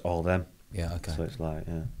speak to all them. Yeah, okay. So it's like,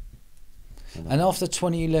 yeah. And after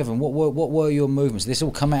 2011, what were your movements? This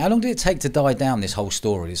all come out. How long did it take to die down, this whole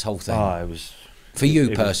story, this whole thing? Oh, it was... For you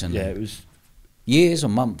personally? It was... Years or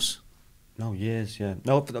months? No, years, yeah.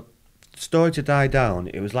 No, for the story to die down,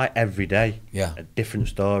 it was like every day. Yeah. A different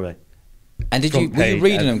story. And were you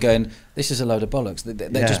reading them going, this is a load of bollocks,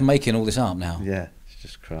 they're just making all this up now? Yeah, it's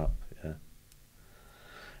just crap, yeah.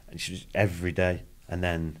 And it's just every day. And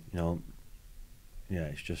then,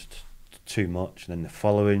 it's just too much. And then they're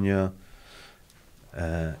following you.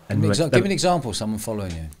 Give me an example of someone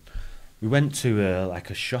following you. We went to like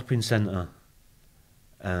a shopping centre.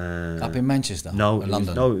 Up in Manchester? No, or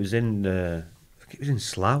London? It was in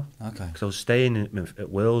Slough. Okay. Because I was staying at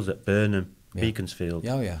Will's at Burnham, Beaconsfield.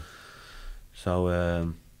 Oh, yeah.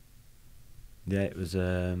 So, it was,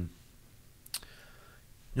 the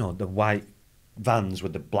white vans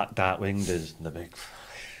with the black dark windows and the big...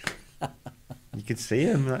 You could see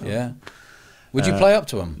them. Like, yeah. Would you play up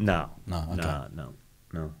to them? No. No, okay. No.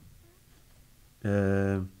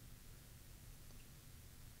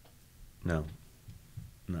 No,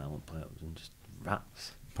 I won't play up with them. Just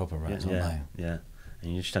rats. Proper rats, yeah, aren't they? Yeah.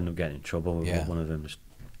 And you just end up getting in trouble with one of them. Just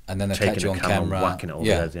and then they taking catch you on camera camera. and whacking it over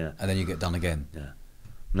their head, yeah. And then you get done again. Yeah.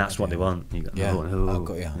 And that's what they want. You got, I've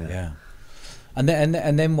got you. Yeah. And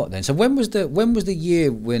then what then? So when was the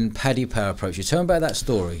year when Paddy Power approached you? Tell me about that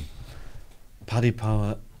story. Paddy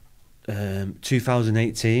Power,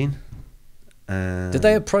 2018. Did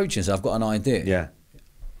they approach you and say, I've got an idea?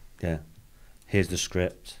 Yeah. Here's the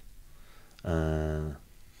script. I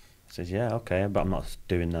says, yeah, okay, but I'm not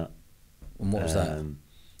doing that. And what was that?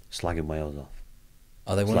 Slagging Wales off.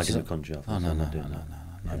 Oh, they wanted slagging the country off. Oh, no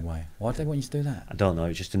way. Why did they want you to do that? I don't know.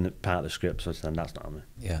 It's just in the part of the script, so I said, that's not on me.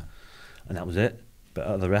 Yeah. And that was it.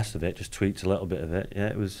 But the rest of it, just tweaked a little bit of it. Yeah,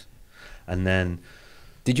 it was. And then.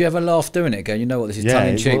 Did you ever laugh doing it? Going, you know what, this is tongue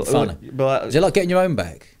in cheek fun. Is it like getting your own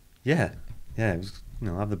back? Yeah. It was. I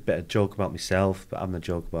have a bit of joke about myself, but having a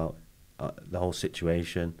joke about the whole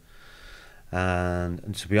situation.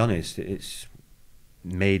 And to be honest, it's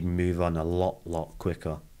made me move on a lot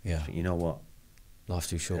quicker. Yeah. I think, you know what? Life's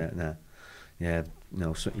too short. So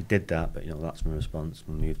he did that, but that's my response.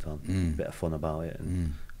 We moved on. A bit of fun about it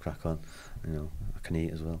and crack on. I can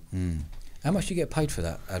eat as well. How much do you get paid for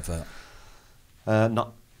that advert?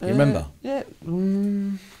 Not. You remember? Yeah.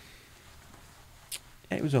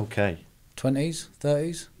 It was okay. 20s,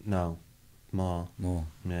 30s? No, more. More.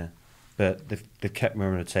 Yeah. But they've kept me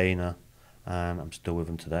on a retainer, and I'm still with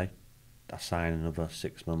them today. I sign another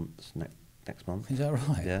 6 months next month. Is that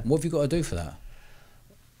right? Yeah. What have you got to do for that?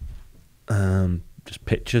 Just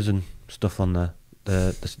pictures and stuff on the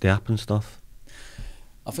app and stuff.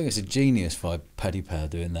 I think it's a genius by Paddy Power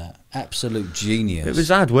doing that. Absolute genius. It was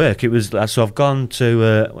hard work. It was so I've gone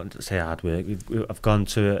to what did I say hard work? I've gone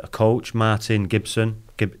to a coach, Martin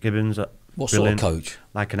Gibbons. What Brilliant. sort of coach?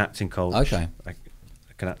 Like an acting coach. Okay. Like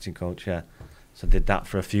an acting coach, yeah. So I did that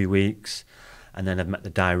for a few weeks, and then I've met the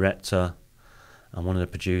director and one of the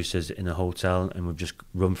producers in a hotel, and we've just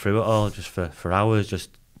run through it all just for hours,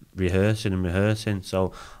 just rehearsing.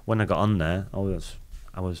 So when I got on there, I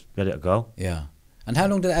was ready to go. Yeah. And how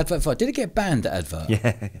long did the advert for? Did it get banned, the advert?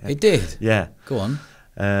 Yeah. It did? Yeah. Go on.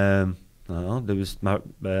 I don't know, there was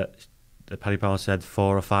the Paddy Power said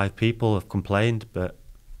 4 or 5 people have complained, but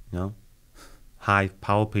you know, high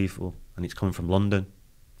power people, and it's coming from London.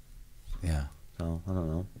 Yeah. So I don't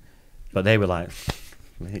know, but they were like,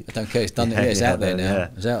 I don't care. It's done. It's out there now. Yeah.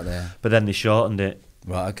 It's out there. But then they shortened it.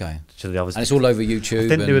 Right. Okay. So they obviously, and it's all over YouTube. I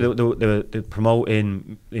think they were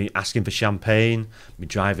promoting, asking for champagne, me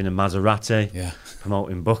driving a Maserati. Yeah.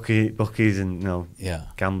 Promoting bookies and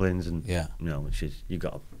gamblings and which is you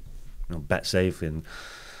got to bet safely and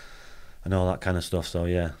all that kind of stuff. So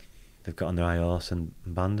yeah, they've got on their high horse and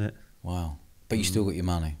banned it. Wow. But you still got your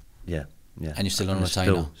money. Yeah. Yeah. And you're still on a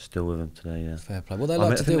retainer. Still with them today. Yeah. Fair play. Well, they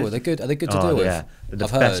like to deal with. They're good. Are they good to deal with? Yeah. They're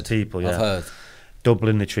the best people. Yeah. I've heard.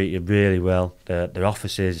 Dublin, they treat you really well. Their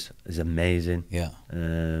offices is amazing. Yeah.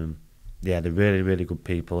 Yeah, they're really, really good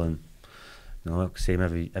people, and I see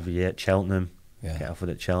them every year at Cheltenham. Yeah. Get offered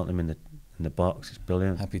at Cheltenham in the box. It's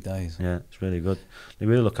brilliant. Happy days. Yeah, it's really good. They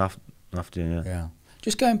really look after you. Yeah. Yeah.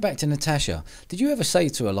 Just going back to Natasha, did you ever say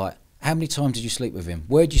to her, like, how many times did you sleep with him?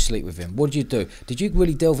 Where did you sleep with him? What did you do? Did you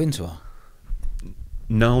really delve into her?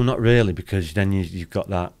 No, not really, because then you've got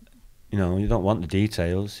that. You know, you don't want the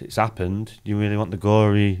details. It's happened. You really want the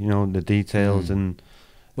gory, the details and.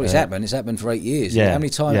 Well, it's happened. It's happened for 8 years. Yeah. How many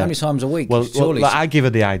times? Yeah. How many times a week? Well, surely. I give her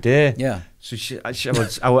the idea. Yeah. So I give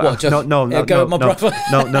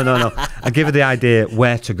her the idea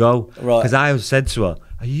where to go. Right. Because I said to her,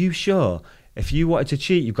 "Are you sure? If you wanted to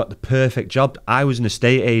cheat, you've got the perfect job. I was an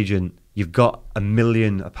estate agent. You've got 1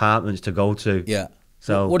 million apartments to go to." Yeah.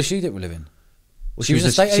 So what did she do for a living? Well, she was an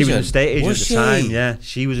estate agent. She was an estate agent at the time. Yeah,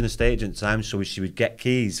 she was an estate agent at the time. So she would get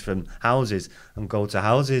keys from houses and go to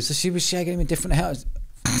houses. So she was shagging him in different houses.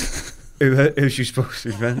 who she's supposed to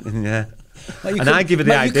be renting? Yeah. Mate, and I give her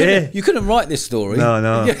the idea. You couldn't write this story.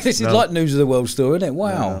 No. Yeah, this is like News of the World story, isn't it?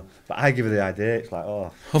 Wow. No. But I give her the idea. It's like,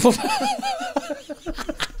 oh.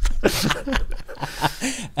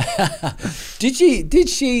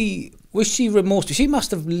 Was she remorseful? She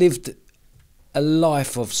must have lived a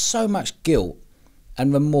life of so much guilt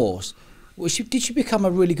and remorse. Did she become a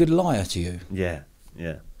really good liar to you? Yeah.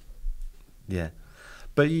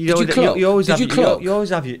 But you always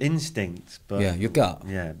have your instinct. But yeah, your gut.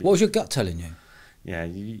 Yeah. What was your gut telling you? Yeah,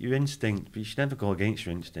 your instinct. But you should never go against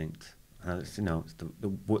your instinct. It's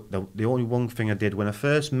the only one thing I did when I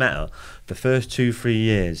first met her. The first 2-3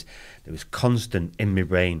 years, there was constant in my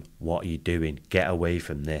brain. What are you doing? Get away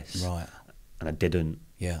from this. Right. And I didn't.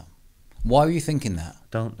 Yeah. Why were you thinking that? I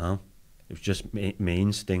don't know. It was just my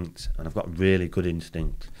instinct, and I've got really good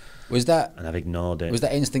instinct. Was that? And I've ignored it. Was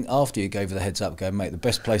that instinct after you gave her the heads up, going, mate, the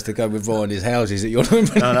best place to go with Ryan is houses that you're No,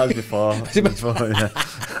 that was before. Yeah.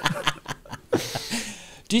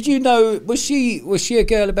 Did you know? Was she a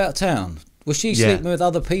girl about town? Was she sleeping with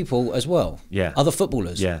other people as well? Yeah. Other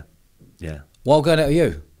footballers? Yeah. While going out with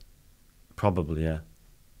you? Probably, yeah.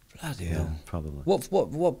 Bloody hell. Yeah, probably.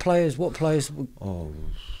 What players? Oh.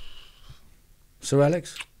 Sir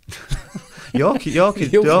Alex? Yorkie,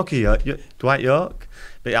 Dwight York.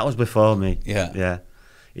 But that was before me. Yeah.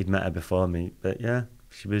 He'd met her before me. But yeah,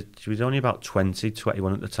 she was only about 20,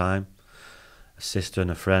 21 at the time. A sister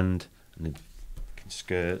and a friend, and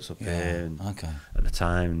skirts up here. And okay. At the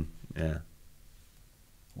time, yeah.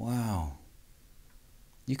 Wow.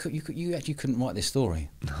 You actually couldn't write this story.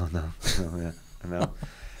 No, yeah, I know.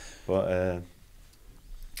 But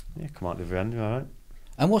come out the other end, all right.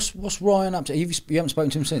 And what's Ryan up to? You haven't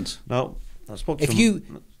spoken to him since? No, I spoke to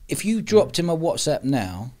him. If you dropped him a WhatsApp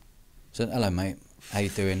now, said, "Hello, mate, how you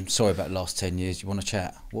doing? Sorry about the last 10 years. You want to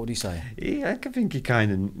chat?" What would he say? I think he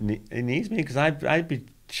kind of he needs me, because I'd be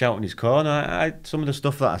shouting his corner. Some of the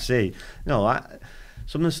stuff that I see,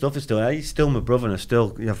 some of the stuff is he's still my brother, and I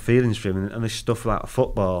still have feelings for him. And this stuff like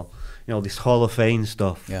football, this Hall of Fame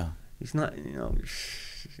stuff. Yeah, he's not,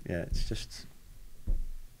 yeah, it's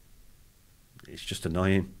just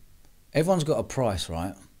annoying. Everyone's got a price,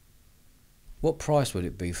 right? What price would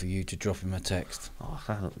it be for you to drop him a text? Oh,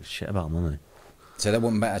 I don't give a shit about money. So that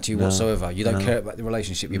wouldn't matter to you No, whatsoever? You don't no, care about the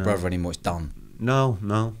relationship with your no. brother anymore, it's done? No,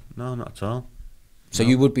 not at all. So No.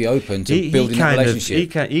 you would be open to building that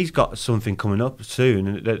relationship? He's got something coming up soon,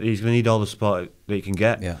 and that he's going to need all the support that he can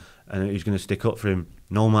get, Yeah. and he's going to stick up for him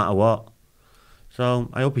no matter what. So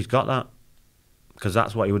I hope he's got that, because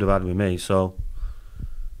that's what he would have had with me. So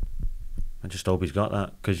I just hope he's got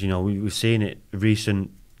that, because, you know, we've seen it in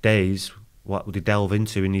recent days, what would he delve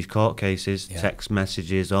into in these court cases, text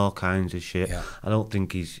messages, all kinds of shit. Yeah. I don't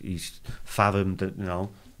think he's fathomed that, you know,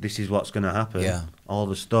 this is what's going to happen. Yeah. All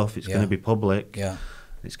the stuff, it's going to be public. Yeah.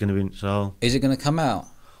 It's going to be, so... Is it going to come out?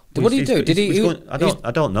 What did he do? Did he?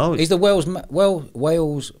 I don't know. He's the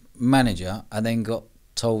Wales manager, and then got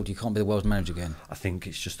told you can't be the Wales manager again. I think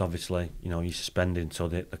it's just obviously, you know, he's suspended until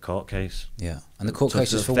the court case. Yeah. And the court So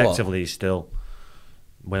case is for what? effectively, he's still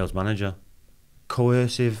Wales manager.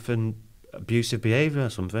 Coercive and abusive behaviour or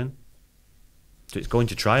something. So it's going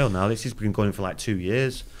to trial now. This has been going for like 2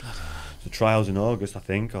 years. The trial's in August, I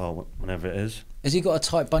think, or whenever it is. Has he got a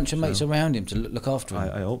tight bunch of mates around him to look after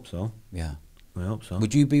him? I hope so. Yeah. I hope so.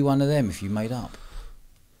 Would you be one of them if you made up?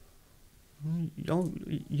 Oh,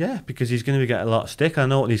 yeah, because he's going to get a lot of stick. I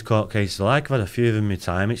know what these court cases are like. I've had a few of them in my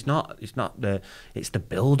time. It's the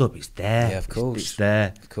build-up. It's there. Yeah, of course. It's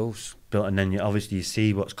there. Of course. But and then obviously you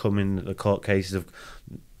see what's coming. The court cases of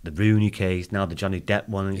the Rooney case, now the Johnny Depp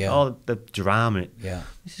one, and all the drama. Yeah.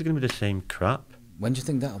 This is going to be the same crap. When do you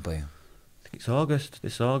think that'll be? I think it's August.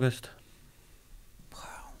 This August.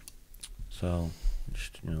 Wow. So,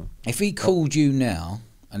 just, you know. If he called you now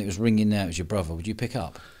and it was ringing out as your brother, would you pick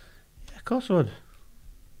up? Yeah, of course I would.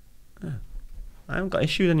 Yeah. I haven't got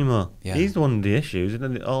issues anymore. Yeah. He's the one with the issues, and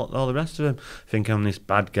then all the rest of them think I'm this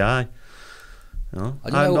bad guy. You know?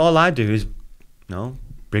 All I do is, you know,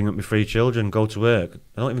 bring up my 3 children, go to work.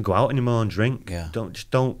 I don't even go out anymore and drink. Yeah.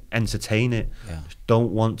 Don't entertain it. Yeah. Just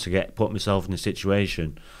don't want to put myself in a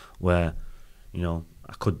situation where, you know,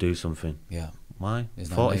 I could do something. Yeah. Why? There's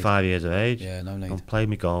no 45 years of age. Yeah, no need. Go play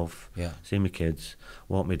me golf. Yeah. See my kids.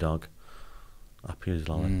 Walk my dog. Happy as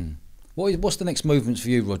Lolly. What's the next movements for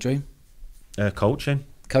you, Rhodri? Coaching.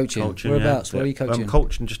 Coaching. Whereabouts? Yeah. Where are you coaching? I'm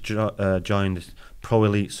coaching. Just joined this Pro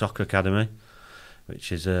Elite Soccer Academy,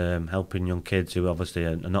 which is helping young kids who obviously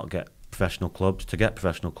are not get professional clubs to get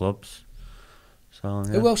professional clubs. So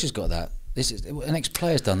yeah. Who else has got that? This is an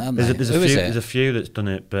ex-player's done that, haven't they? There's a few that's done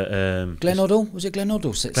it, but Glenn Woodall? Was it Glenn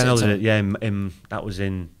Woodall? Glenn Woodall, yeah. That was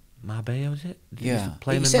in Marbella, was it? Yeah.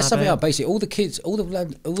 He set something up. Basically, all the kids, all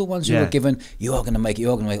the ones who were given, you are going to make it,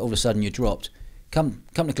 all of a sudden you're dropped. Come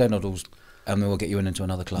to Glenn Woodall's, and then we'll get you into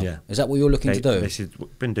another club. Yeah. Is that what you're looking to do?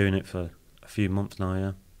 We've been doing it for a few months now,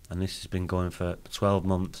 yeah. And this has been going for 12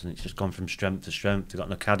 months, and it's just gone from strength to strength. They've got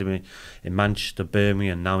an academy in Manchester,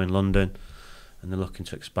 Birmingham, and now in London, and they're looking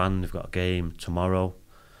to expand. They've got a game tomorrow,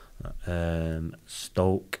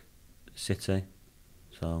 Stoke City.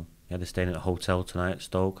 So yeah, they're staying at a hotel tonight at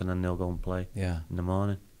Stoke, and then they'll go and play in the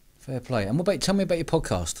morning. Fair play. And tell me about your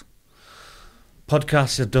podcast.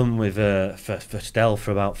 Podcasts I've done with for Stell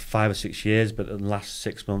for about 5 or 6 years, but in the last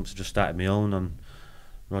 6 months I've just started my own on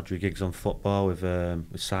Rhodri Giggs on football with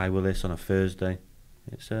Cy Willis on a Thursday.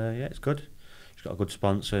 It's it's good. She's got a good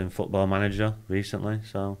sponsor in Football Manager recently,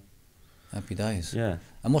 so happy days. Yeah.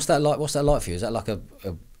 And what's that like? What's that like for you? Is that like a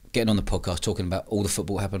getting on the podcast talking about all the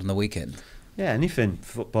football that happened on the weekend? Yeah, anything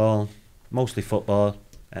football, mostly football,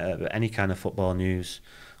 any kind of football news.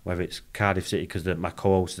 Whether it's Cardiff City, because my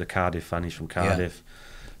co-host is a Cardiff fan, he's from Cardiff,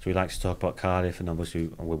 so he likes to talk about Cardiff, and obviously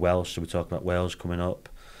we're Welsh, so we talk about Wales coming up,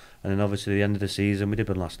 and then obviously the end of the season we did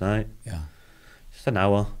one last night. Yeah, just an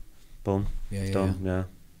hour, boom, done. Yeah.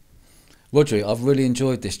 Rhodri, I've really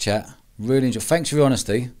enjoyed this chat. Really enjoyed. Thanks for your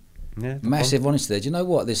honesty. Yeah, massive honesty there. Do you know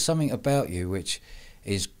what? There's something about you which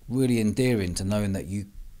is really endearing to knowing that you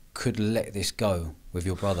could let this go with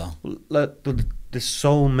your brother. There's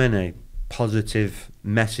so many positive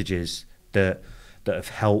messages that have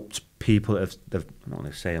helped people. I'm not going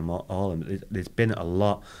to say them all. There's been a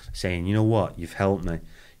lot saying, you know what, you've helped me.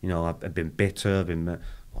 You know, I've been bitter.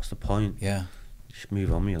 What's the point? Yeah. Just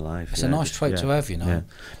move on with your life. It's a nice trait to have, you know. Yeah.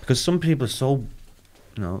 Because some people are so,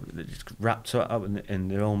 you know, they're just wrapped up in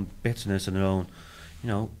their own bitterness and their own, you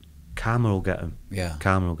know, karma will get them. Yeah.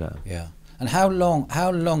 Karma will get them. Yeah. And how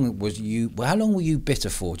long were you bitter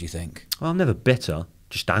for, do you think? Well, I'm never bitter,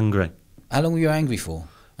 just angry. How long were you angry for?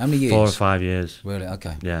 How many years? 4 or 5 years. Really?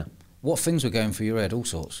 Okay. Yeah. What things were going through your head? All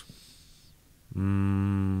sorts? Just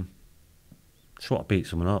want to beat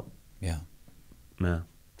someone up. Yeah. Yeah.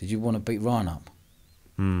 Did you want to beat Ryan up?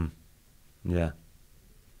 Yeah.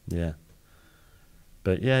 Yeah.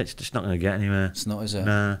 But yeah, it's just not going to get anywhere. It's not, is it?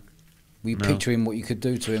 Nah. Were you picturing what you could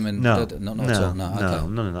do to him? And No, not at all. No, okay.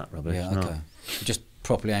 none of that rubbish. Yeah, no. okay. Just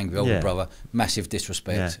properly angry older brother, massive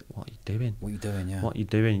disrespect. Yeah. What are you doing? What are you doing? Yeah. What are you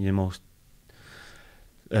doing? You're the most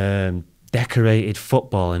decorated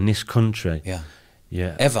football in this country. Yeah.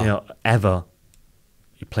 Yeah. Ever. You know, ever.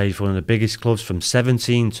 You played for one of the biggest clubs from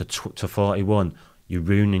 17 to 41. You're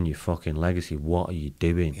ruining your fucking legacy. What are you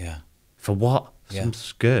doing? Yeah. For what? For some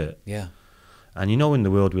skirt. Yeah. And you know, in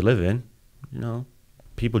the world we live in, you know,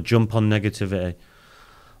 people jump on negativity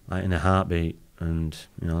like in a heartbeat. And,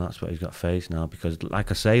 you know, that's what he's got to face now. Because, like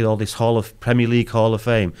I say, all this Premier League Hall of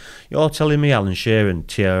Fame, you're telling me Alan Shearer and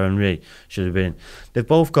Thierry Henry should have been. They've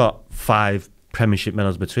both got 5 Premiership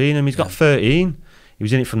medals between them. He's got 13. He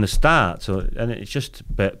was in it from the start. So, and it's just,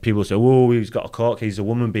 but people say, oh, he's got a cork, he's a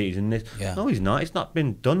woman beat, he's in this. Yeah. No, he's not. It's not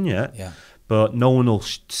been done yet. Yeah. But no one will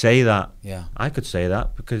say that. Yeah. I could say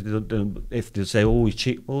that because if they say, oh, he's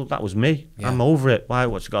cheap, well, that was me. Yeah. I'm over it. Why?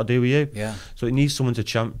 What's it got to do with you? Yeah. So it needs someone to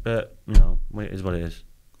champ, but, you know, it is what it is.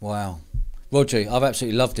 Wow. Rhodri, I've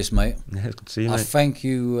absolutely loved this, mate. Yeah, it's good to see you, I mate. thank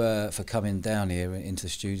you for coming down here into the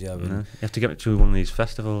studio. Yeah. And You have to get me to one of these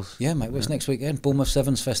festivals. yeah, mate. What's next weekend? Bournemouth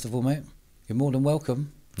Sevens Festival, mate. You're more than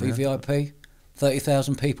welcome. VVIP,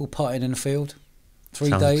 30,000 people partying in the field. 3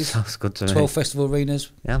 days. Sounds good to me. 12 festival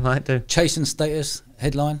arenas. Yeah, I might do. Chasing Status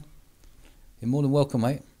headline. You're more than welcome,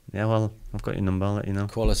 mate. Yeah, well, I've got your number. I'll let you know.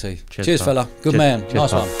 Quality. Cheers, Cheers pal. fella. Good Cheers. man. Cheers,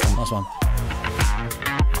 Nice pal. one. Nice one.